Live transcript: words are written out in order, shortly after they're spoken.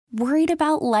Worried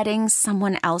about letting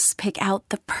someone else pick out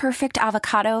the perfect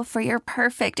avocado for your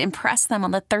perfect impress them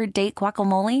on the third date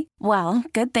guacamole? Well,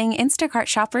 good thing Instacart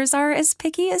shoppers are as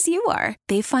picky as you are.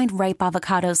 They find ripe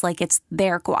avocados like it's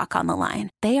their guac on the line.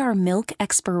 They are milk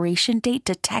expiration date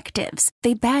detectives.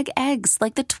 They bag eggs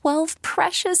like the 12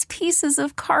 precious pieces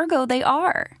of cargo they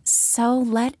are. So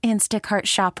let Instacart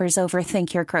shoppers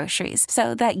overthink your groceries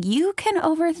so that you can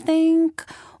overthink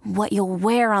what you'll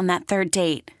wear on that third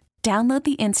date. Download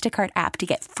the Instacart app to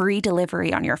get free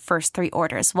delivery on your first 3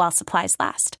 orders while supplies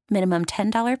last. Minimum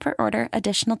 $10 per order.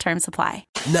 Additional terms apply.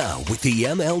 Now, with the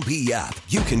MLB app,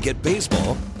 you can get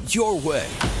baseball your way.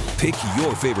 Pick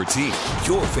your favorite team,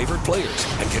 your favorite players,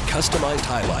 and get customized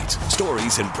highlights,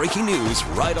 stories, and breaking news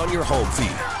right on your home feed.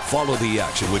 Follow the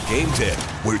action with Game Day,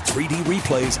 where 3D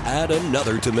replays add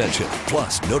another dimension.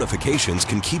 Plus, notifications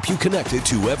can keep you connected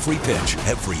to every pitch,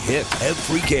 every hit,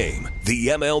 every game. The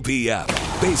MLB app.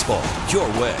 Baseball your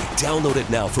way. Download it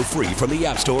now for free from the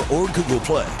App Store or Google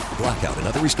Play. Blackout and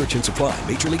other restrictions apply.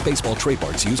 Major League Baseball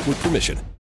trademarks used with permission.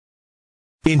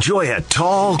 Enjoy a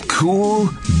tall, cool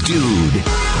dude.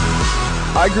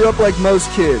 I grew up like most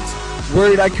kids,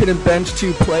 worried I couldn't bench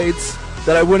 2 plates,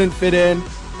 that I wouldn't fit in,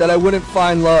 that I wouldn't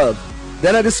find love.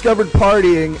 Then I discovered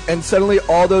partying, and suddenly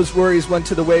all those worries went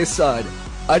to the wayside.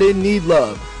 I didn't need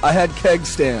love. I had keg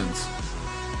stands.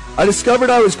 I discovered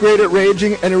I was great at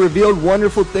raging, and it revealed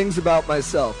wonderful things about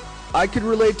myself. I could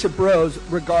relate to bros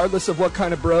regardless of what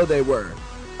kind of bro they were.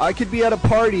 I could be at a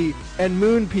party and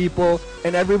moon people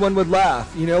and everyone would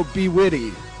laugh, be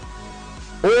witty.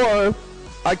 Or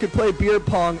I could play beer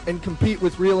pong and compete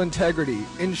with real integrity.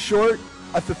 In short,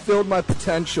 I fulfilled my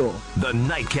potential. The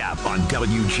Nightcap on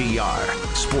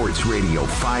WGR, Sports Radio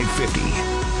 550.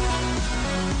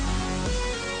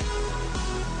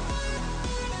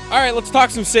 All right, let's talk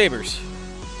some Sabres.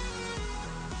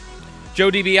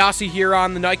 Joe DiBiase here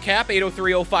on the Nightcap.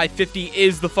 803-0550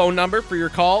 is the phone number for your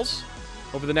calls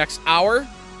over the next hour.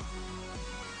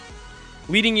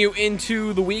 Leading you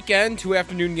into the weekend, 2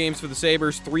 afternoon games for the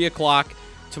Sabres, 3 o'clock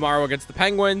tomorrow against the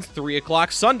Penguins, 3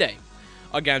 o'clock Sunday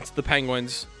against the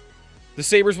Penguins. The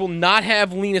Sabres will not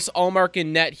have Linus Ullmark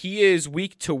in net. He is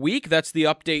week to week. That's the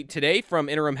update today from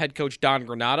interim head coach Don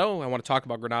Granato. I want to talk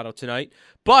about Granato tonight.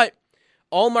 But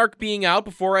Ullmark being out,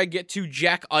 before I get to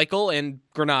Jack Eichel and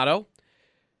Granato,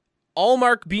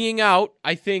 Ullmark being out,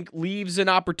 I think, leaves an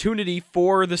opportunity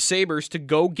for the Sabres to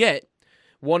go get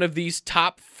one of these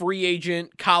top free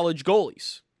agent college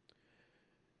goalies.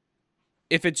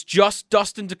 If it's just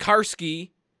Dustin Tokarski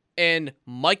and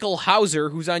Michael Hauser,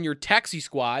 who's on your taxi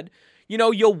squad,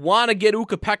 you'll want to get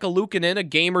Ukko-Pekka Luukkonen a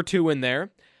game or 2 in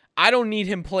there. I don't need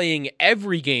him playing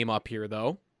every game up here,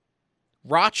 though.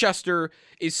 Rochester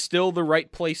is still the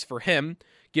right place for him,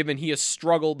 given he has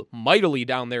struggled mightily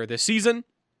down there this season.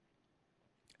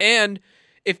 And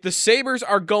if the Sabres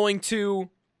are going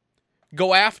to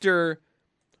go after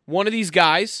one of these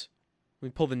guys, let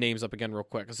me pull the names up again real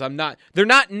quick, because they're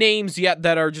not names yet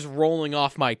that are just rolling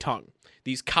off my tongue,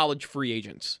 these college free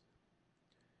agents.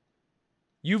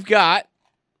 You've got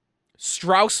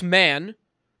Strauss Mann,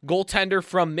 goaltender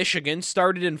from Michigan,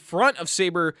 started in front of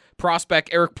Sabre prospect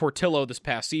Eric Portillo this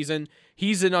past season.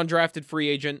 He's an undrafted free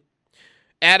agent.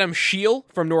 Adam Scheel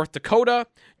from North Dakota,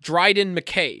 Dryden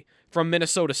McKay from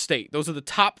Minnesota State. Those are the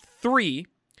top 3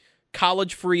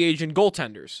 college free agent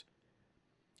goaltenders.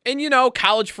 And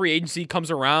college free agency comes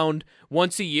around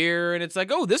once a year, and it's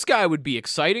like, oh, this guy would be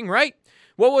exciting, right?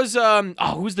 What was,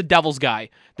 who's the Devils guy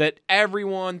that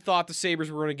everyone thought the Sabres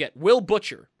were going to get? Will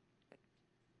Butcher.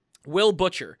 Will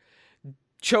Butcher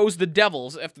chose the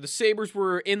Devils after the Sabres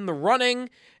were in the running,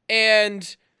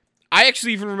 and I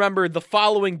actually even remember the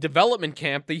following development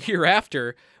camp the year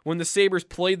after when the Sabres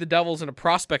played the Devils in a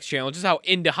prospects challenge. This is how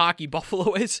into hockey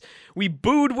Buffalo is. We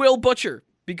booed Will Butcher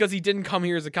because he didn't come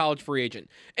here as a college free agent.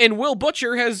 And Will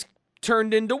Butcher has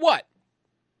turned into what?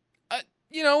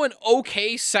 An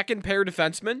okay second-pair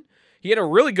defenseman. He had a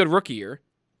really good rookie year,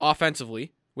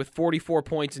 offensively, with 44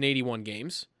 points in 81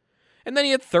 games. And then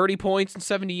he had 30 points in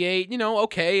 78,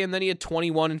 okay. And then he had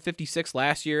 21 and 56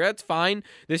 last year. That's fine.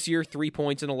 This year, 3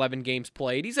 points in 11 games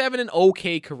played. He's having an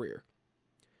okay career.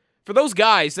 For those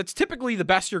guys, that's typically the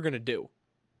best you're going to do,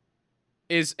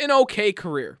 is an okay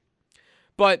career.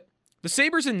 But the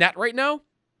Sabres in net right now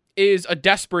is a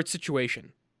desperate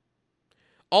situation.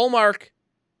 Ullmark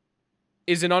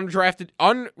is an undrafted,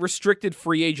 unrestricted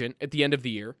free agent at the end of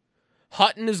the year.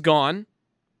 Hutton is gone,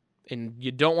 and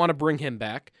you don't want to bring him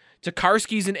back.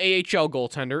 Tokarski's an AHL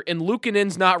goaltender, and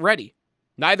Luukkonen's not ready.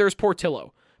 Neither is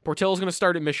Portillo. Portillo's going to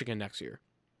start at Michigan next year.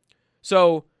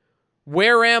 So,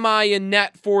 where am I in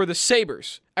net for the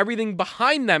Sabres? Everything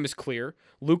behind them is clear.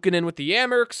 Luukkonen with the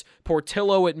Amherst,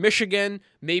 Portillo at Michigan.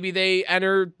 Maybe they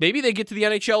get to the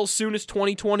NHL as soon as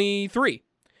 2023,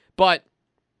 but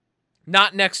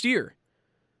not next year.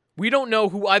 We don't know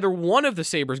who either one of the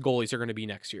Sabres goalies are going to be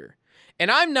next year.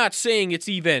 And I'm not saying it's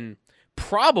even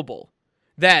probable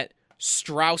that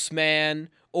Strauss-Mann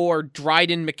or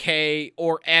Dryden McKay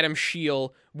or Adam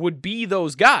Scheel would be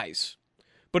those guys.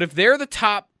 But if they're the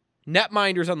top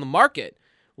netminders on the market,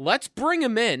 let's bring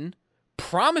them in,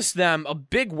 promise them a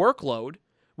big workload,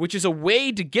 which is a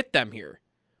way to get them here.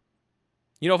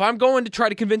 You know, if I'm going to try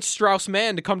to convince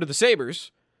Strauss-Mann to come to the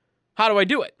Sabres, how do I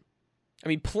do it? I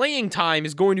mean, playing time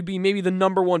is going to be maybe the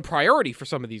number one priority for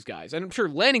some of these guys. And I'm sure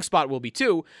landing spot will be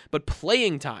too, but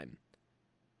playing time.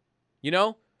 You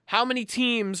know, how many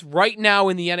teams right now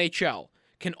in the NHL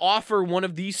can offer one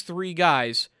of these three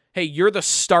guys, hey, you're the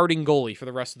starting goalie for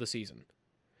the rest of the season?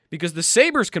 Because the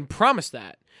Sabres can promise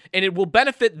that, and it will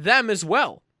benefit them as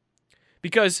well.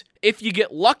 Because if you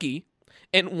get lucky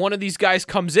and one of these guys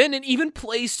comes in and even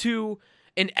plays to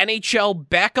an NHL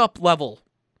backup level,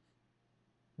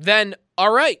 then,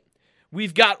 all right,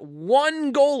 we've got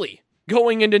one goalie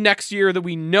going into next year that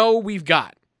we know we've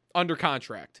got under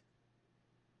contract.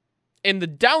 And the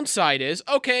downside is,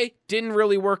 okay, didn't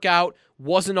really work out,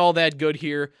 wasn't all that good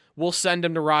here, we'll send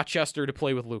him to Rochester to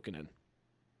play with Luukkonen.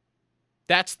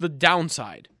 That's the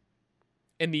downside.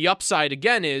 And the upside,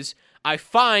 again, is I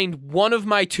find one of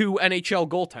my two NHL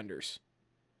goaltenders.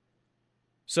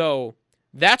 So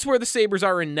that's where the Sabres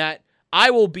are in net. I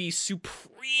will be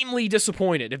supremely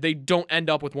disappointed if they don't end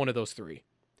up with one of those three.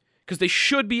 Because they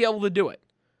should be able to do it.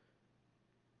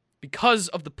 Because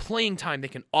of the playing time they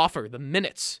can offer, the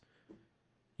minutes.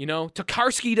 You know,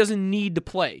 Tokarski doesn't need to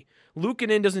play.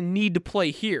 Luukkonen doesn't need to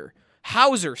play here.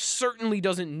 Hauser certainly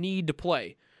doesn't need to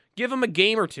play. Give him a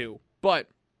game or two. But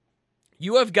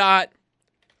you have got...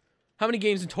 How many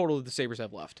games in total do the Sabres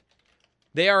have left?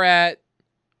 They are at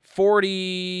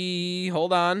 40...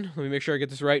 Hold on. Let me make sure I get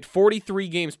this right. 43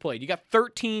 games played. You got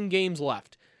 13 games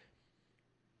left.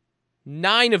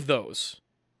 9 of those.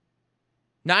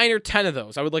 9 or 10 of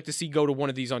those I would like to see go to one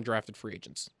of these undrafted free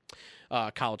agents.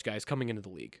 College guys coming into the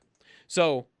league.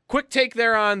 So, quick take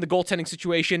there on the goaltending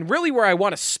situation. Really where I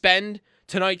want to spend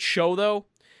tonight's show, though,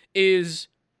 is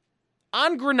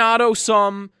on Granato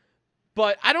some,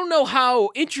 but I don't know how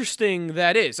interesting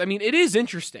that is. I mean, it is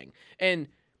interesting. And,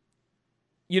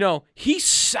 you know, he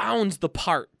sounds the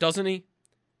part, doesn't he?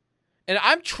 And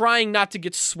I'm trying not to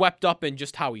get swept up in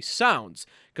just how he sounds,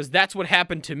 because that's what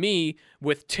happened to me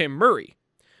with Tim Murray.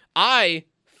 I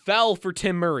fell for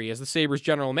Tim Murray as the Sabres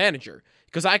general manager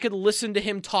because I could listen to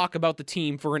him talk about the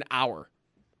team for an hour.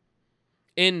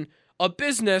 In a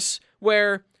business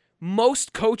where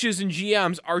most coaches and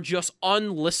GMs are just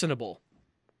unlistenable,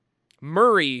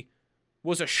 Murray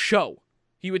was a show.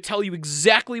 He would tell you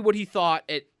exactly what he thought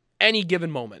at any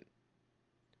given moment.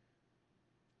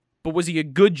 But was he a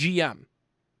good GM?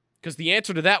 Because the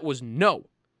answer to that was no.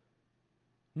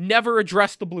 Never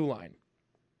addressed the blue line.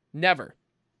 Never.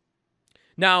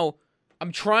 Now,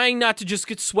 I'm trying not to just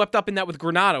get swept up in that with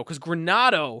Granato, because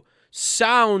Granato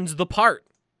sounds the part.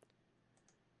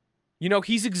 You know,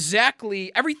 he's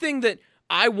exactly everything that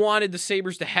I wanted the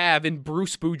Sabres to have in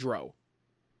Bruce Boudreau.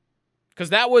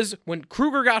 Because that was when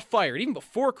Kruger got fired, even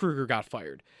before Kruger got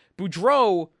fired.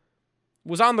 Boudreau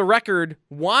was on the record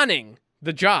wanting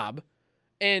the job,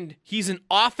 and he's an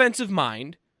offensive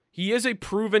mind. He is a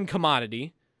proven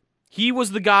commodity. He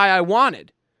was the guy I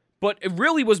wanted. But it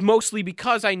really was mostly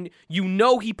because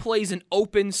he plays an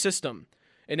open system,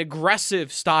 an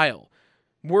aggressive style,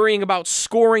 worrying about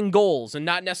scoring goals and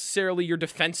not necessarily your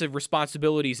defensive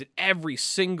responsibilities at every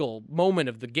single moment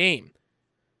of the game.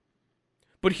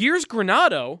 But here's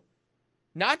Granato,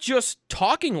 not just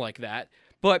talking like that,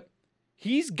 but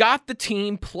he's got the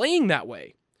team playing that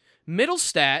way.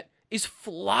 Middlestat is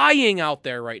flying out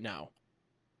there right now.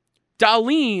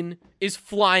 Dahlin is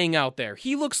flying out there.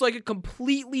 He looks like a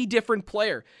completely different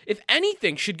player. If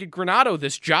anything should get Granato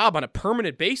this job on a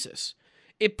permanent basis,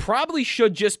 it probably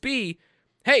should just be,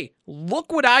 hey,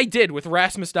 look what I did with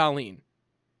Rasmus Dahlin.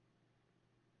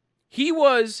 He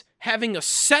was having a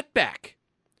setback.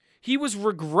 He was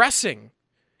regressing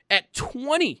at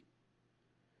 20.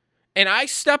 And I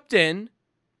stepped in.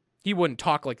 He wouldn't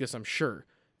talk like this, I'm sure,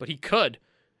 but he could.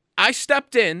 I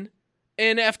stepped in,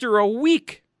 and after a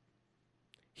week,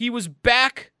 he was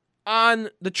back on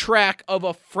the track of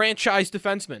a franchise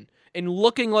defenseman and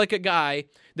looking like a guy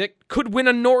that could win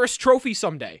a Norris Trophy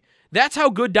someday. That's how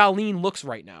good Dahlin looks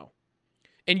right now.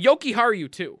 And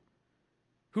Jokiharju, too,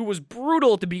 who was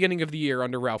brutal at the beginning of the year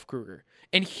under Ralph Kruger.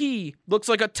 And he looks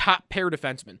like a top pair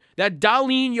defenseman. That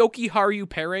Dahlin-Jokiharju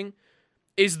pairing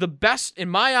is the best, in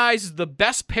my eyes, is the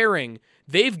best pairing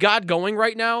they've got going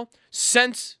right now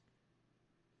since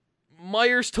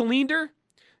Myers to Linder.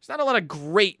 There's not a lot of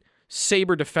great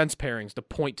Sabre defense pairings to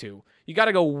point to. You got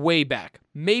to go way back.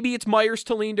 Maybe it's Myers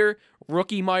to Linder,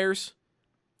 rookie Myers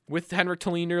with Henrik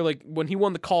Tallinder. Like when he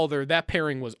won the Calder, that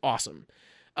pairing was awesome.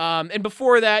 And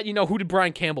before that, who did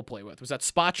Brian Campbell play with? Was that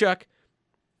Spacek?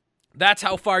 That's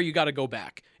how far you got to go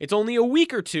back. It's only a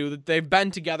week or two that they've been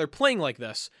together playing like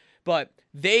this, but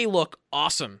they look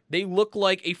awesome. They look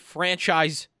like a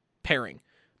franchise pairing.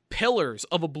 Pillars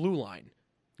of a blue line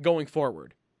going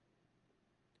forward.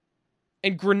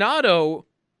 And Granato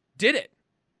did it.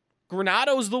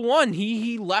 Granato's the one.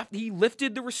 He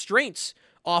lifted the restraints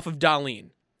off of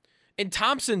Dahlin. And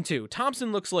Thompson too.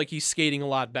 Thompson looks like he's skating a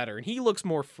lot better, and he looks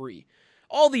more free.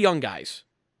 All the young guys.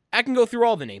 I can go through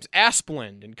all the names.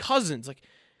 Asplund and Cousins,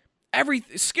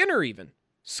 Skinner even.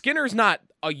 Skinner's not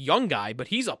a young guy, but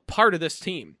he's a part of this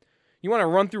team. You want to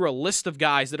run through a list of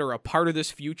guys that are a part of this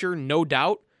future, no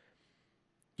doubt.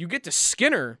 You get to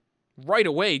Skinner right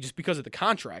away just because of the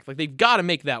contract. They've got to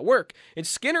make that work. And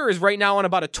Skinner is right now on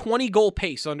about a 20-goal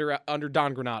pace under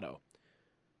Don Granato.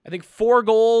 I think 4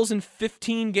 goals in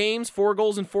 15 games, 4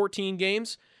 goals in 14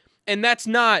 games. And that's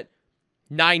not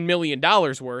 $9 million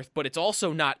worth, but it's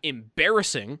also not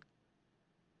embarrassing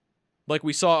like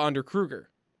we saw under Kruger.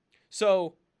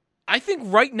 So I think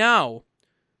right now,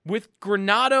 with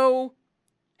Granato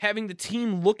having the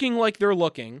team looking like they're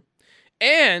looking,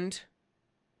 and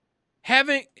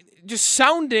having just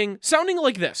sounding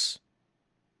like this.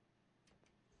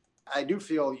 I do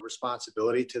feel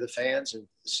responsibility to the fans and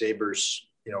Sabres,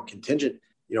 contingent.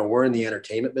 We're in the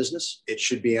entertainment business. It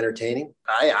should be entertaining.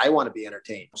 I want to be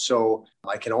entertained. So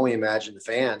I can only imagine the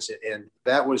fans. And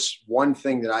that was one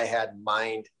thing that I had in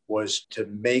mind, was to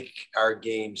make our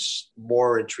games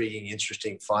more intriguing,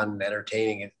 interesting, fun,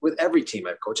 entertaining. And with every team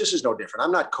I've coached, this is no different.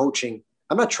 I'm not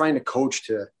trying to coach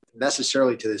to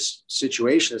necessarily to this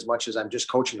situation as much as I'm just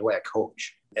coaching the way I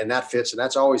coach. And that fits. And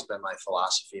that's always been my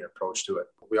philosophy and approach to it.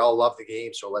 We all love the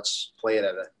game, so let's play it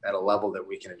at a level that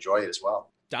we can enjoy it as well.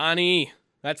 Donnie,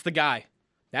 that's the guy.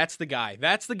 That's the guy.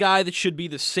 That's the guy that should be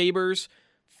the Sabres'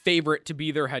 favorite to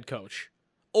be their head coach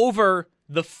over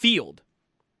the field.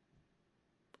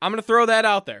 I'm going to throw that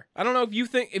out there. I don't know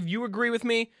if you agree with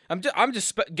me. I'm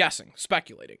just guessing,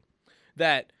 speculating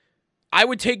that I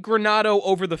would take Granato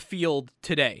over the field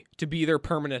today to be their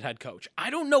permanent head coach.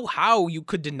 I don't know how you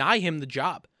could deny him the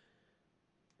job.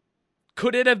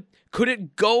 Could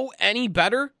it go any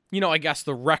better? I guess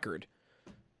the record.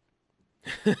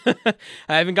 I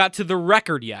haven't got to the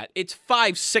record yet. It's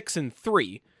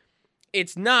 5-6-3.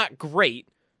 It's not great.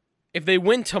 If they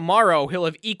win tomorrow, he'll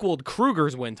have equaled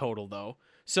Kruger's win total, though.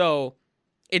 So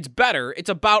it's better. It's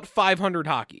about 500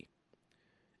 hockey.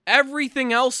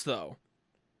 Everything else, though,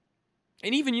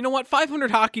 and even,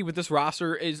 500 hockey with this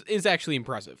roster is actually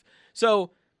impressive.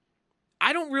 So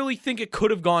I don't really think it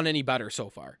could have gone any better so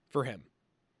far for him.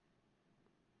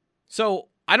 So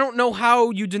I don't know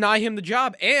how you deny him the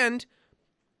job. And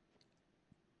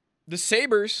the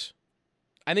Sabres,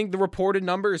 I think the reported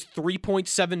number is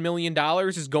 $3.7 million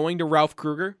is going to Ralph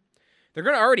Kruger. They're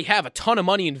going to already have a ton of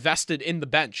money invested in the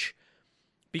bench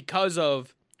because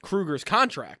of Kruger's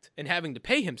contract and having to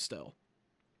pay him still.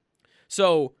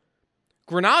 So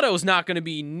Granato's not going to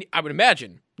be, I would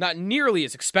imagine, not nearly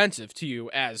as expensive to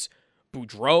you as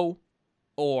Boudreau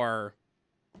or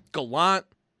Gallant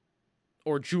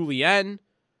or Julien.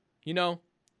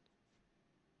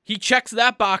 He checks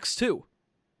that box too.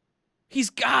 He's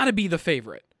got to be the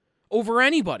favorite over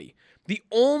anybody. The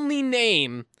only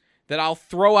name that I'll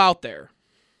throw out there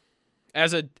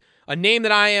as a name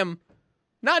that I am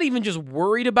not even just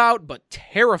worried about, but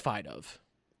terrified of.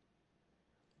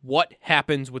 What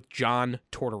happens with John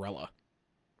Tortorella?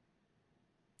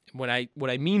 What I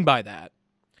mean by that,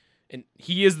 and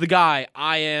he is the guy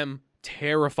I am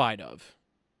terrified of.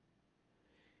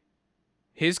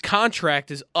 His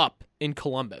contract is up in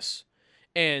Columbus,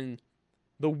 and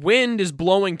the wind is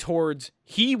blowing towards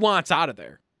he wants out of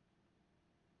there.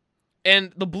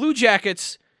 And the Blue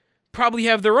Jackets probably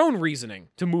have their own reasoning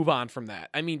to move on from that.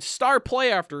 I mean, star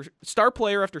player after star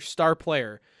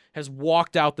player has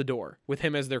walked out the door with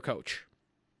him as their coach.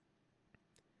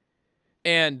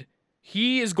 And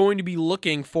he is going to be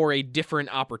looking for a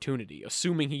different opportunity,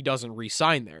 assuming he doesn't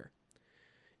re-sign there.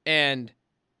 And,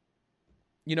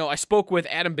 I spoke with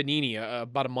Adam Bonini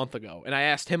about a month ago, and I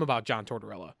asked him about John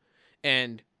Tortorella.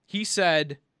 And he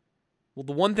said, well,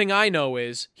 the one thing I know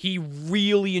is he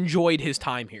really enjoyed his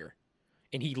time here,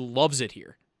 and he loves it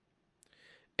here.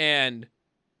 And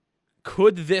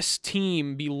could this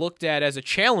team be looked at as a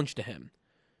challenge to him?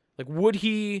 Would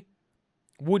he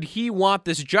would he want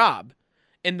this job?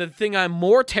 And the thing I'm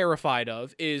more terrified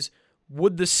of is,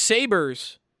 would the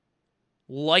Sabres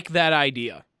like that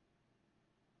idea?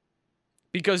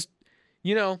 Because,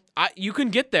 you can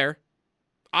get there.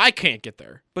 I can't get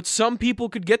there. But some people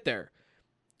could get there.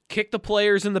 Kick the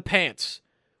players in the pants.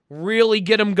 Really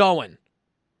get them going.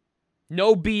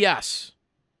 No BS.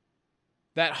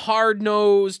 That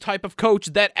hard-nosed type of coach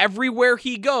that everywhere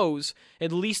he goes,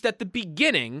 at least at the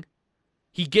beginning,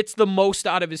 he gets the most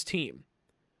out of his team.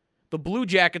 The Blue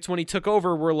Jackets, when he took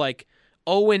over, were like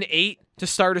 0-8 to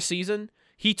start a season.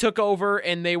 He took over,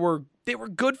 and they were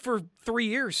good for 3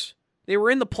 years. They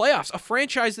were in the playoffs. A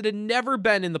franchise that had never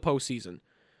been in the postseason,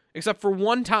 except for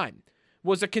one time,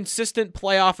 was a consistent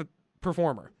playoff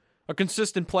performer. A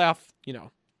consistent playoff,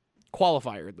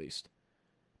 qualifier at least.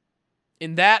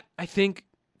 And that, I think,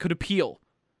 could appeal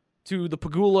to the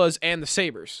Pagulas and the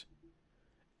Sabres.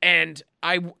 And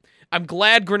I'm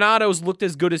glad Granato's looked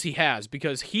as good as he has,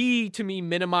 because he, to me,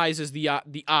 minimizes the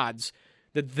odds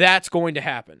that that's going to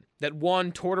happen. That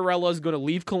 1, Tortorella is going to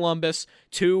leave Columbus.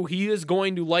 2, he is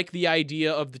going to like the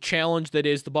idea of the challenge that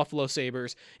is the Buffalo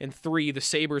Sabres. And 3, the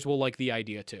Sabres will like the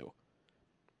idea too.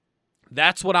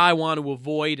 That's what I want to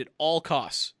avoid at all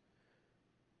costs.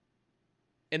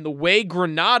 And the way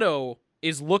Granato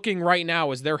is looking right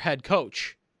now as their head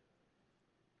coach,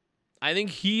 I think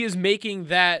he is making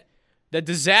that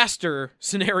disaster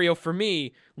scenario for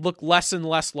me look less and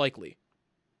less likely.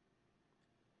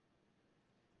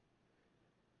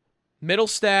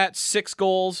 Middlestat, 6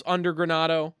 goals under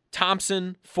Granato.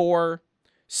 Thompson, 4.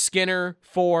 Skinner,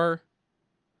 4.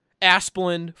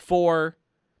 Asplund, 4.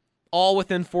 All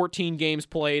within 14 games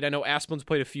played. I know Asplund's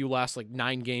played a few last,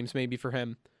 9 games maybe for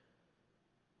him.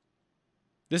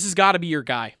 This has got to be your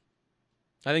guy.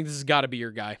 I think this has got to be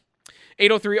your guy.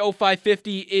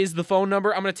 803-0550 is the phone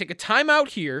number. I'm going to take a timeout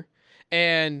here,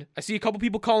 and I see a couple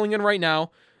people calling in right now.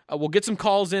 We'll get some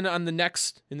calls in on in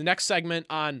the next segment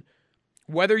on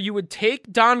whether you would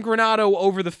take Don Granato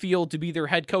over the field to be their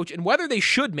head coach and whether they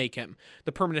should make him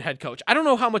the permanent head coach. I don't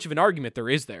know how much of an argument there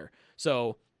is there.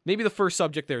 So maybe the first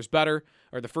subject there is better,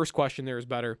 or the first question there is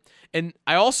better. And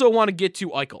I also want to get to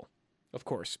Eichel, of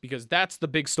course, because that's the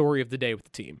big story of the day with the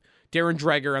team. Darren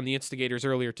Dreger on the Instigators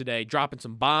earlier today, dropping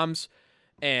some bombs,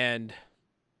 and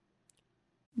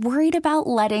Worried about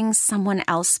letting someone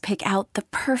else pick out the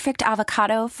perfect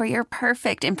avocado for your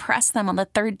perfect impress them on the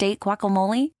third date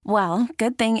guacamole? Well,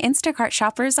 good thing Instacart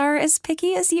shoppers are as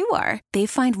picky as you are. They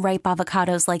find ripe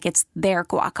avocados like it's their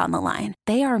guac on the line.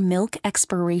 They are milk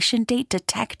expiration date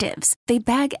detectives. They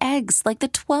bag eggs like the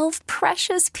 12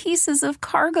 precious pieces of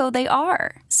cargo they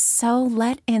are. So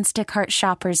let Instacart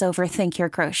shoppers overthink your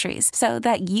groceries so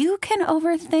that you can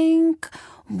overthink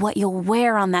what you'll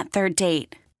wear on that third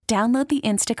date. Download the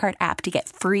Instacart app to get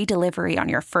free delivery on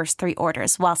your first 3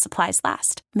 orders while supplies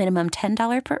last. Minimum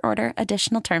 $10 per order.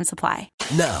 Additional terms apply.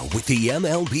 Now, with the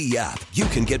MLB app, you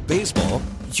can get baseball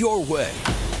your way.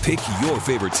 Pick your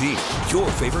favorite team, your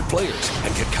favorite players,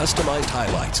 and get customized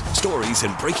highlights, stories,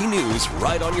 and breaking news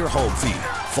right on your home feed.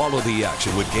 Follow the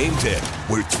action with Game Day,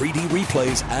 where 3D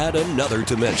replays add another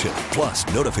dimension.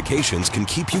 Plus, notifications can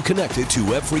keep you connected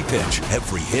to every pitch,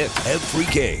 every hit,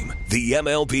 every game. The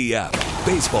MLB app.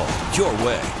 Baseball your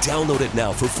way. Download it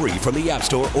now for free from the App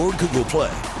Store or Google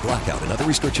Play. Blackout and other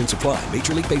restrictions apply.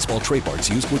 Major League Baseball trademarks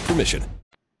used with permission.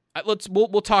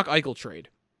 We'll talk Eichel trade.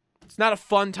 It's not a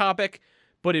fun topic,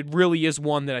 but it really is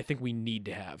one that I think we need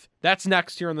to have. That's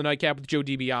next here on the Nightcap with Joe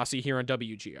DiBiase here on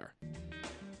WGR.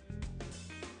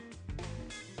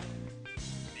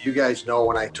 You guys know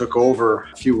when I took over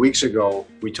a few weeks ago,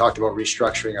 we talked about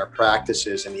restructuring our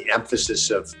practices and the emphasis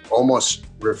of almost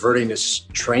reverting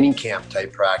to training camp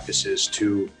type practices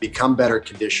to become better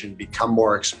conditioned, become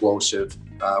more explosive.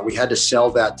 We had to sell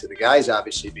that to the guys,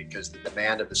 obviously, because the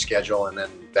demand of the schedule and then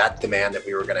that demand that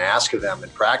we were going to ask of them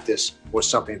in practice was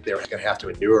something that they were going to have to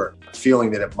endure, feeling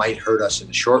that it might hurt us in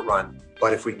the short run.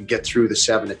 But if we can get through the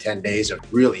 7 to 10 days of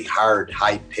really hard,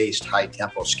 high-paced,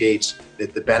 high-tempo skates,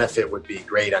 that the benefit would be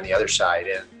great on the other side.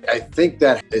 And I think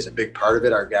that is a big part of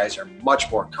it. Our guys are much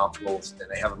more comfortable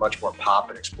and they have a much more pop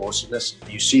and explosiveness.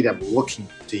 You see them looking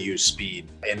to use speed,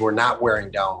 and we're not wearing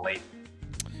down late.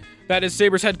 That is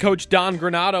Sabres head coach Don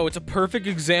Granato. It's a perfect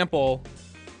example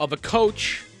of a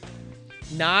coach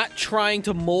not trying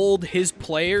to mold his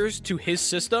players to his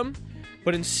system,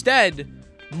 but instead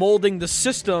molding the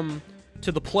system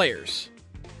to the players.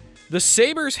 The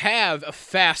Sabres have a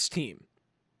fast team.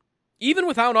 Even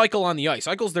without Eichel on the ice.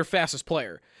 Eichel's their fastest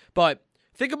player. But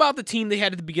think about the team they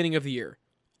had at the beginning of the year.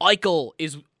 Eichel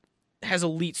is has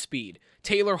elite speed.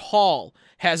 Taylor Hall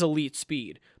has elite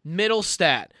speed.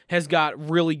 Middlestat has got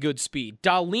really good speed.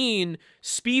 Dahlin,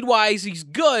 speed-wise, he's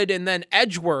good, and then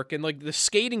edge work and like the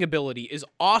skating ability is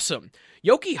awesome.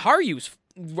 Yoki Haryu's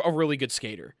a really good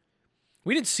skater.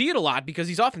 We didn't see it a lot because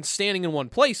he's often standing in one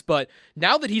place, but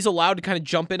now that he's allowed to kind of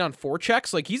jump in on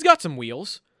forechecks, like he's got some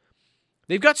wheels.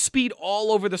 They've got speed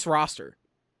all over this roster.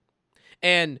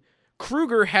 And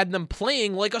Kruger had them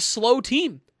playing like a slow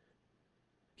team.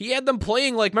 He had them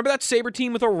playing like, remember that Sabre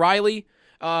team with O'Reilly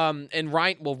and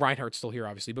Reinhardt's still here,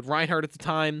 obviously, but Reinhardt at the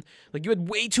time, like you had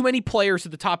way too many players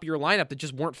at the top of your lineup that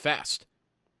just weren't fast.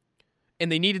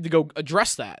 And they needed to go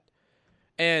address that.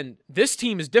 And this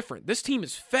team is different. This team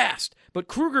is fast, but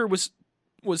Kruger was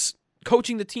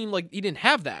coaching the team like he didn't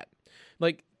have that.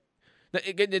 Like,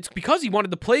 it's because he wanted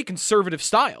to play conservative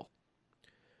style,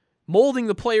 molding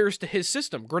the players to his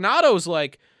system. Granato's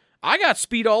like, I got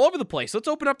speed all over the place. Let's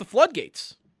open up the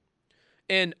floodgates.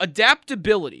 And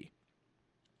adaptability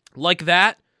like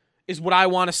that is what I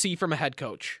want to see from a head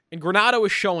coach. And Granato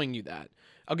is showing you that.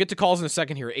 I'll get to calls in a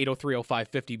second here at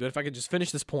 803-0550, but if I could just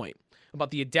finish this point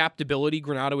about the adaptability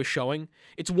Granato is showing,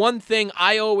 it's one thing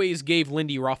I always gave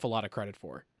Lindy Ruff a lot of credit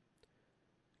for.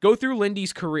 Go through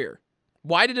Lindy's career.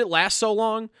 Why did it last so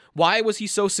long? Why was he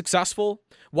so successful?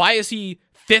 Why is he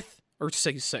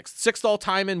sixth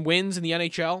all-time in wins in the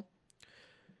NHL?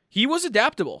 He was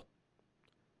adaptable.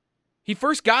 He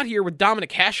first got here with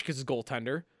Dominic Hasek as his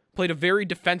goaltender, played a very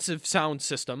defensive sound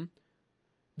system.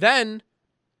 Then,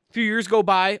 a few years go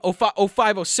by,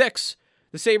 05-06,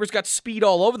 the Sabres got speed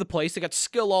all over the place. They got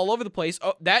skill all over the place.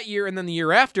 That year and then the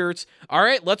year after, it's, all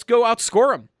right, let's go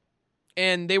outscore them.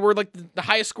 And they were like the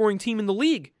highest scoring team in the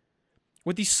league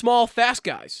with these small, fast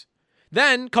guys.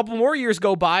 Then, a couple more years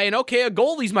go by, and okay, a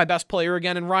goalie's my best player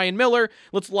again, and Ryan Miller,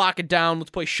 let's lock it down,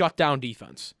 let's play shutdown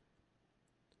defense.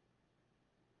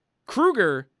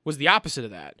 Kruger was the opposite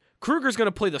of that. Kruger's going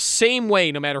to play the same way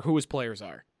no matter who his players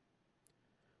are.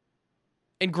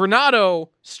 And Granato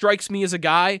strikes me as a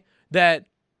guy that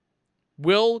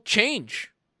will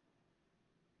change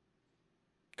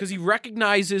because he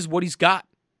recognizes what he's got.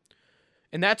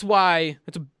 And that's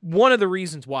one of the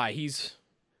reasons why he's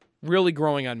really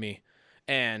growing on me.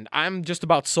 And I'm just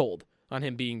about sold on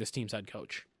him being this team's head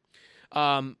coach.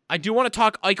 I do want to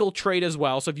talk Eichel trade as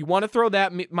well. So if you want to throw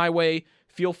that my way,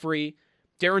 feel free.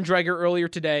 Darren Dreger earlier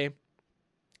today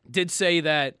did say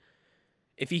that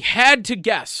if he had to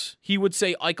guess, he would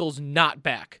say Eichel's not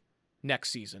back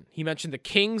next season. He mentioned the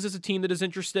Kings as a team that is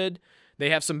interested. They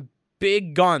have some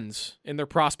big guns in their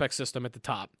prospect system at the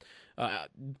top.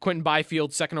 Quentin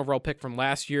Byfield, second overall pick from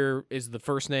last year, is the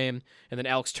first name, and then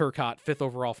Alex Turcotte, fifth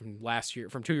overall from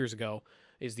 2 years ago,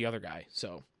 is the other guy.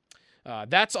 So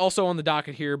that's also on the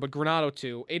docket here, but Granato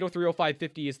too.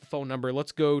 803-0550 is the phone number.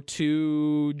 Let's go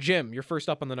to Jim. You're first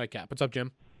up on the Nightcap. What's up,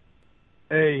 Jim?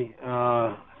 Hey,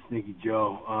 Sneaky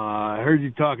Joe. I heard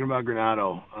you talking about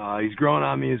Granato. He's growing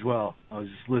on me as well. I was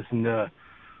just listening to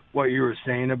what you were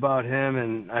saying about him,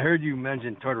 and I heard you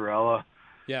mention Tortorella.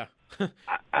 Yeah.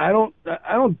 I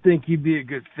don't think he'd be a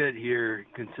good fit here,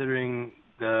 considering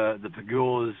the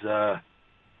Pegula's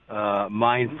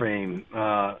mind frame.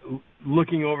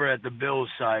 Looking over at the Bills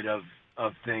side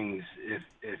of things,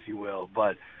 if you will,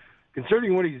 but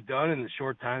considering what he's done in the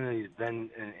short time that he's been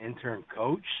an interim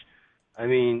coach, I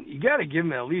mean, you got to give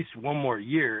him at least one more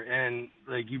year. And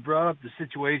like you brought up the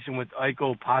situation with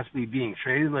Eichel possibly being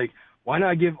traded, like why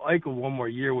not give Eichel one more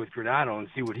year with Granato and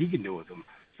see what he can do with him?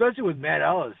 Especially with Matt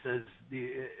Ellis as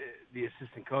the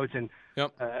assistant coach. And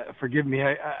yep. Forgive me,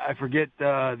 I forget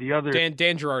the other Dan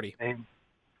Girardi. Name.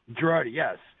 Girardi,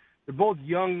 yes. They're both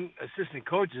young assistant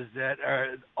coaches that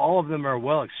are all of them are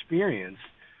well experienced.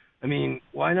 I mean,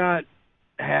 why not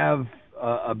have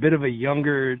a bit of a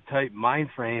younger type mind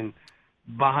frame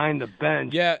behind the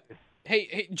bench? Yeah.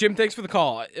 Hey, Jim, thanks for the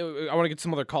call. I want to get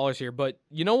some other callers here, but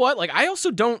you know what? Like, I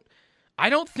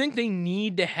don't think they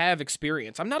need to have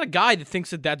experience. I'm not a guy that thinks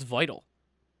that that's vital.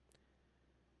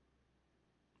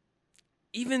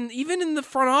 Even in the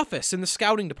front office, in the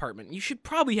scouting department, you should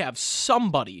probably have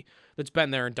somebody that's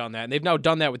been there and done that. And they've now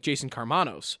done that with Jason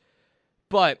Karmanos.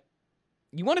 But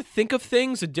you want to think of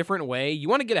things a different way. You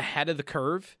want to get ahead of the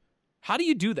curve. How do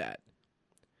you do that?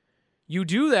 You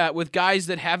do that with guys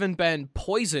that haven't been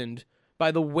poisoned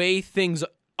by the way things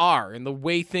are and the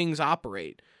way things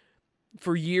operate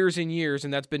for years and years,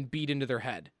 and that's been beat into their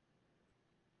head.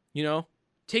 You know?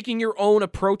 Taking your own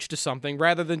approach to something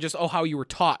rather than just, how you were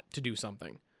taught to do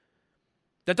something.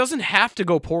 That doesn't have to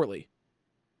go poorly.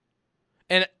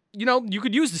 And, you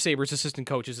could use the Sabres assistant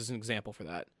coaches as an example for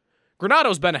that.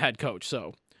 Granato's been a head coach,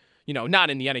 so not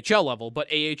in the NHL level, but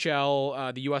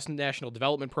AHL, the U.S. National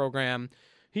Development Program.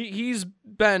 He's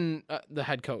been the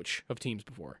head coach of teams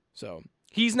before. So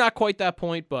he's not quite that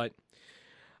point, but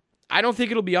I don't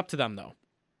think it'll be up to them, though.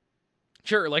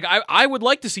 Sure, like I would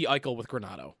like to see Eichel with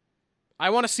Granato.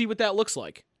 I want to see what that looks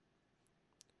like.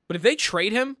 But if they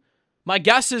trade him, my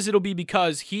guess is it'll be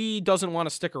because he doesn't want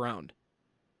to stick around.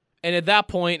 And at that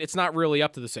point, it's not really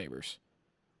up to the Sabres.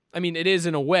 I mean, it is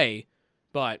in a way,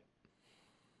 but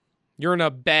you're in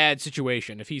a bad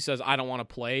situation if he says, I don't want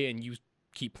to play, and you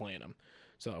keep playing him.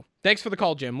 So, thanks for the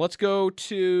call, Jim. Let's go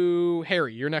to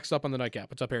Harry. You're next up on the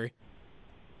Nightcap. What's up, Harry?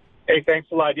 Hey, thanks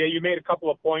a lot. Yeah, you made a couple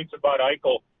of points about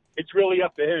Eichel. It's really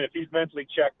up to him. If he's mentally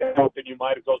checked out, then you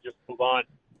might as well just move on.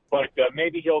 But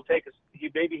maybe he'll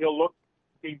look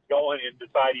things going and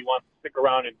decide he wants to stick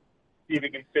around and see if he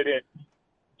can fit in.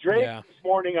 Drake this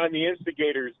morning on the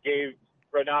Instigators gave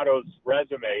Granato's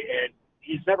resume, and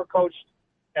he's never coached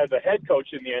as a head coach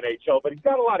in the NHL, but he's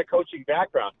got a lot of coaching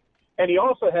background. And he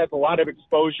also has a lot of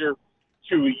exposure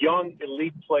to young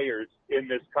elite players in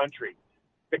this country.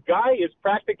 The guy is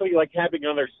practically like having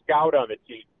another scout on the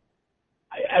team.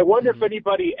 I wonder if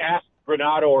anybody asked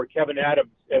Granato or Kevin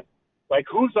Adams,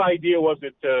 whose idea was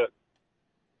it to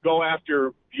go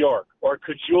after Bjork or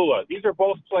Kajula? These are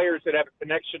both players that have a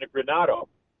connection to Granato.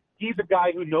 He's a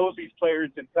guy who knows these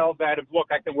players and tells Adams, look,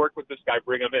 I can work with this guy,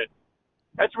 bring him in.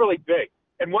 That's really big.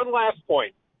 And one last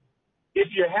point. If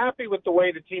you're happy with the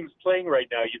way the team's playing right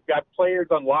now, you've got players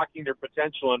unlocking their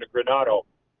potential under Granato,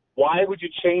 why would you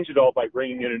change it all by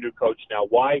bringing in a new coach now?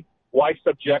 Why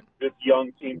subject this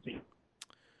young team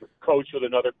to coach with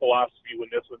another philosophy when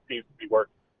this one seems to be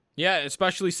working? Yeah,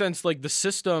 especially since the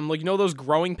system, those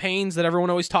growing pains that everyone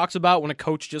always talks about when a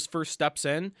coach just first steps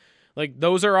in,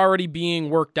 those are already being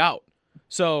worked out.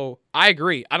 So I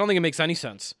agree. I don't think it makes any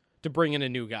sense to bring in a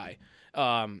new guy.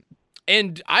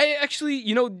 And I actually,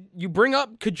 you bring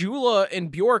up Kajula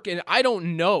and Bjork, and I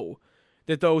don't know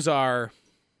that those are,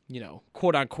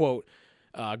 quote unquote,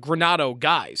 Granato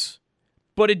guys.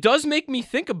 But it does make me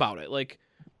think about it.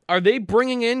 Are they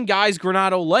bringing in guys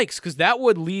Granato likes? Because that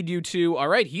would lead you to, all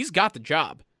right, he's got the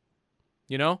job.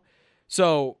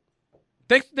 So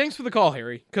thanks for the call,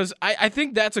 Harry, because I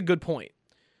think that's a good point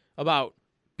about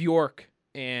Bjork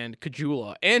and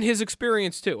Kajula and his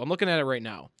experience too. I'm looking at it right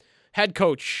now. Head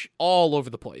coach all over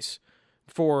the place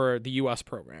for the U.S.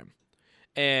 program.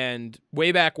 And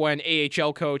way back when,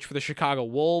 AHL coach for the Chicago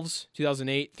Wolves,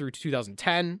 2008 through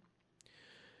 2010.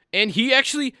 And he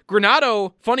actually,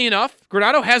 Granato, funny enough,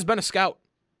 Granato has been a scout.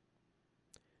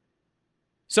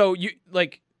 So,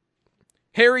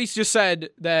 Harry's just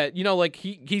said that,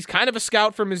 he's kind of a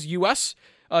scout from his U.S.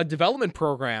 Development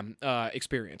program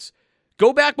experience.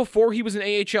 Go back before he was an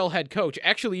AHL head coach,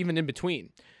 actually even in between.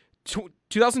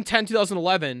 2010,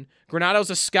 2011, Granato's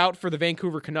a scout for the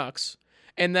Vancouver Canucks.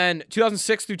 And then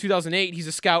 2006 through 2008, he's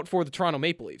a scout for the Toronto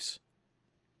Maple Leafs.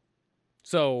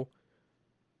 So,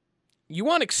 you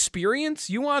want experience,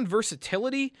 you want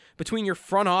versatility between your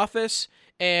front office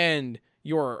and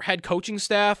your head coaching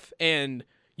staff, and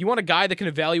you want a guy that can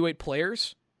evaluate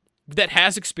players, that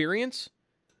has experience.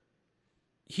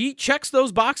 He checks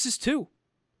those boxes too.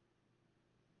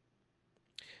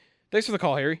 Thanks for the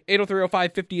call, Harry.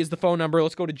 803-0550 is the phone number.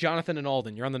 Let's go to Jonathan in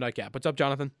Alden. You're on the Nightcap. What's up,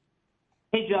 Jonathan?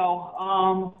 Hey,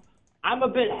 Joe. I'm a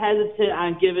bit hesitant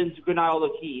on giving Granato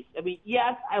the keys. I mean,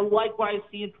 yes, I like what I've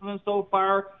seen from him so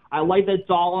far. I like that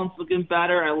Dolan's looking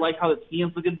better. I like how the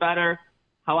team's looking better.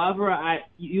 However,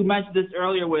 you mentioned this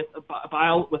earlier with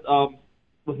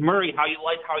Murray, how you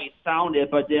liked how he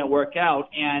sounded, but didn't work out.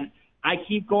 And I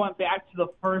keep going back to the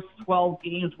first 12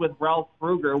 games with Ralph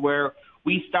Kruger, where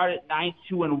we started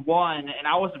 9-2-1, and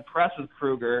I was impressed with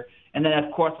Kruger. And then,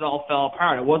 of course, it all fell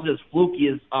apart. It wasn't as fluky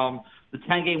as the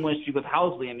 10-game win streak with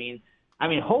Housley. I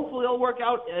mean, hopefully it'll work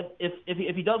out.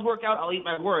 If he does work out, I'll eat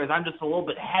my words. I'm just a little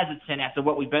bit hesitant after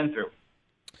what we've been through.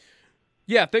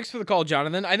 Yeah, thanks for the call,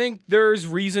 Jonathan. I think there's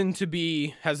reason to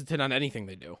be hesitant on anything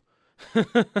they do.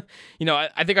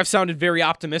 I think I've sounded very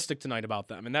optimistic tonight about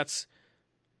them, and that's,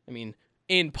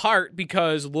 in part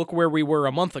because look where we were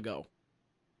a month ago.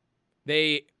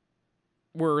 They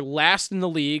were last in the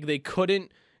league. They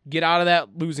couldn't get out of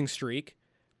that losing streak.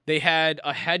 They had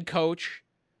a head coach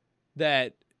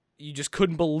that you just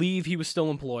couldn't believe he was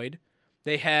still employed.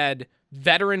 They had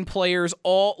veteran players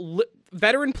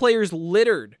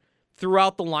littered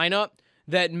throughout the lineup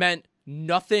that meant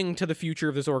nothing to the future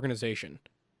of this organization.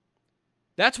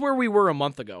 That's where we were a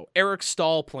month ago. Eric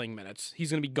Stahl playing minutes.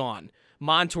 He's going to be gone.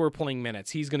 Montour playing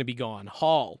minutes. He's going to be gone.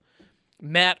 Hall.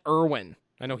 Matt Irwin.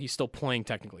 I know he's still playing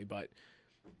technically, but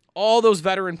all those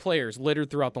veteran players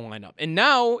littered throughout the lineup. And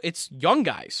now it's young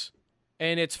guys.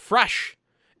 and it's fresh,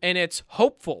 and it's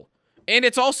hopeful, and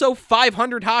it's also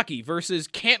 500 hockey versus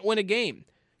can't win a game,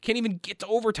 can't even get to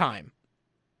overtime.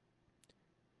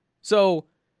 So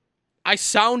I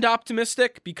sound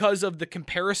optimistic because of the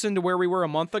comparison to where we were a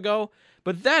month ago,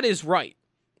 but that is right.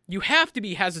 You have to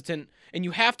be hesitant, and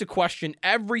you have to question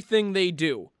everything they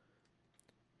do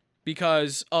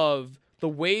because of the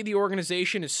way the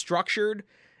organization is structured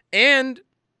and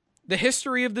the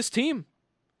history of this team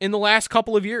in the last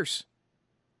couple of years.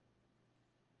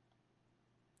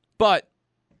 But,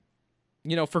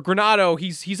 for Granato,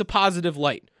 he's a positive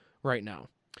light right now.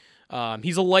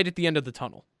 He's a light at the end of the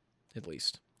tunnel, at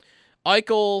least.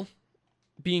 Eichel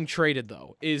being traded,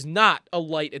 though, is not a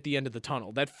light at the end of the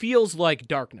tunnel. That feels like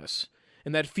darkness,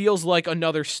 and that feels like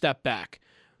another step back.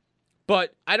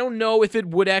 But I don't know if it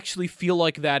would actually feel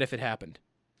like that if it happened.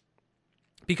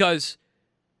 Because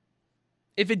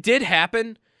if it did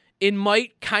happen, it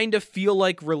might kind of feel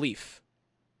like relief.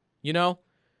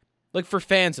 Like for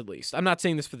fans at least. I'm not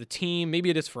saying this for the team. Maybe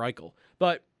it is for Eichel.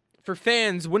 But for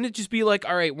fans, wouldn't it just be like,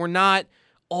 all right, we're not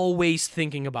always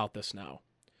thinking about this now.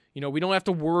 We don't have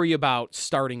to worry about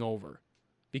starting over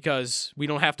because we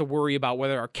don't have to worry about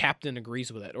whether our captain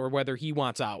agrees with it or whether he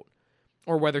wants out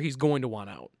or whether he's going to want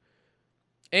out.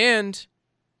 And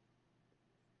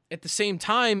at the same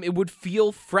time, it would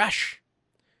feel fresh.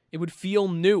 It would feel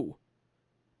new.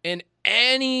 And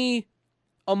any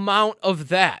amount of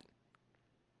that,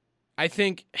 I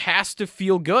think, has to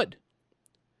feel good.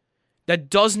 That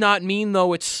does not mean,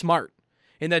 though, it's smart.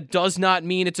 And that does not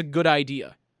mean it's a good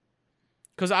idea.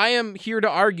 Because I am here to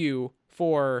argue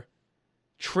for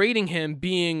trading him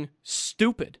being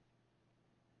stupid.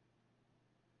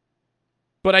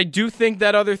 But I do think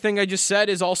that other thing I just said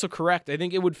is also correct. I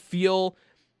think it would feel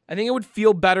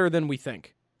better than we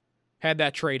think had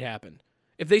that trade happen.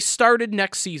 If they started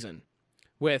next season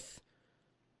with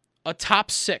a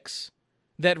top 6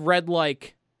 that read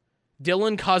like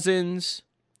Dylan Cousins,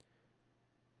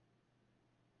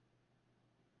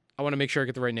 I want to make sure I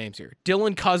get the right names here.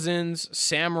 Dylan Cousins,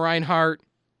 Sam Reinhart,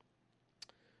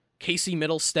 Casey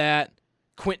Middlestat,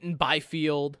 Quentin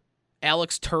Byfield,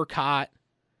 Alex Turcotte,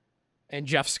 and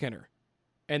Jeff Skinner.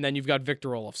 And then you've got Victor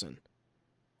Olofsson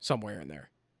somewhere in there.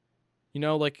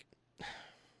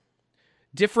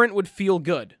 Different would feel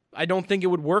good. I don't think it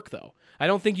would work, though. I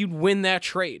don't think you'd win that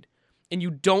trade. And you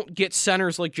don't get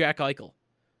centers like Jack Eichel.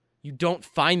 You don't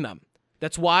find them.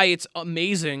 That's why it's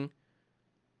amazing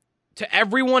to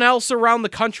everyone else around the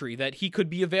country that he could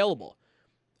be available.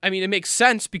 I mean, it makes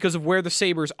sense because of where the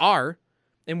Sabres are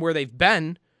and where they've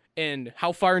been and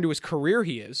how far into his career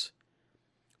he is.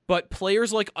 But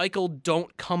players like Eichel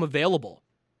don't come available.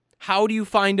 How do you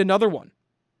find another one?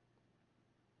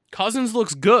 Cousins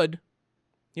looks good.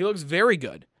 He looks very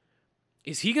good.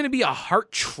 Is he going to be a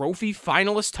Hart Trophy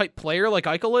finalist type player like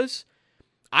Eichel is?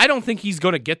 I don't think he's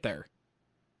going to get there.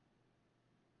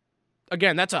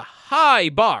 Again, that's a high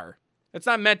bar. That's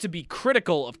not meant to be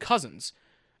critical of Cousins.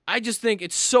 I just think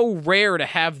it's so rare to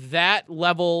have that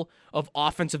level of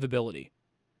offensive ability.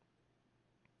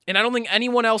 And I don't think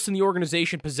anyone else in the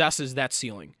organization possesses that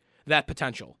ceiling, that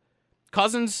potential.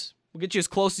 Cousins will get you as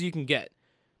close as you can get.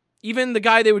 Even the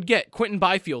guy they would get, Quentin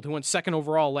Byfield, who went 2nd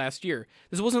overall last year,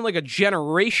 this wasn't like a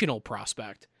generational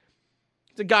prospect.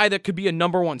 It's a guy that could be a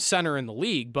number 1 center in the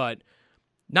league, but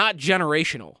not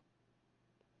generational.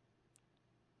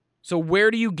 So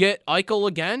where do you get Eichel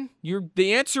again?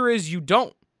 The answer is you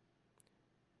don't.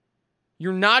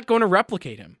 You're not going to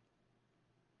replicate him.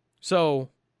 So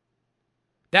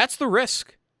that's the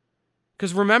risk.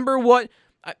 Because remember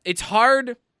it's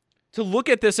hard to look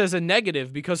at this as a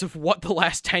negative because of what the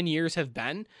last 10 years have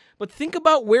been, but think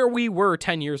about where we were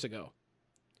 10 years ago.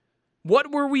 What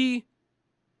were we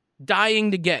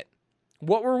dying to get?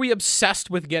 What were we obsessed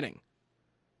with getting?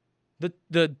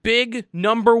 The big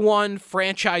number 1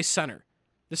 franchise center.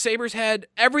 The Sabres had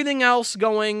everything else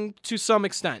going to some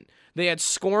extent. They had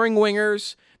scoring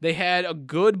wingers. They had a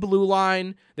good blue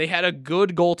line. They had a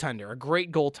good goaltender, a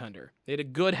great goaltender. They had a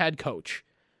good head coach.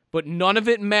 But none of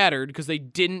it mattered because they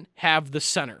didn't have the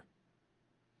center.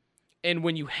 And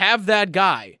when you have that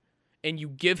guy and you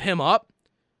give him up,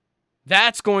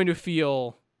 that's going to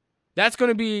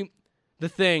be the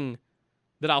thing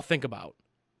that I'll think about.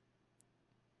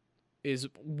 Is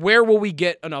where will we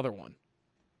get another one?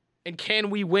 And can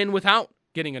we win without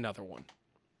getting another one?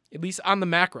 At least on the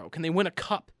macro. Can they win a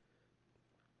cup?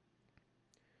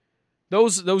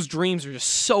 Those dreams are just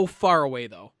so far away,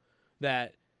 though,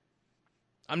 that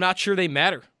I'm not sure they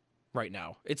matter right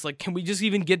now. It's like, can we just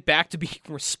even get back to being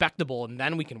respectable and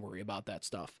then we can worry about that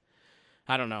stuff?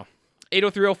 I don't know.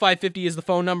 803-0550 is the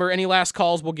phone number. Any last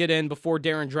calls we'll get in before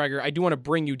Darren Dreger. I do want to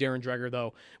bring you Darren Dreger,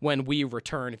 though, when we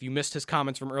return. If you missed his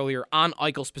comments from earlier on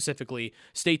Eichel specifically,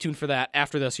 stay tuned for that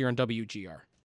after this here on WGR.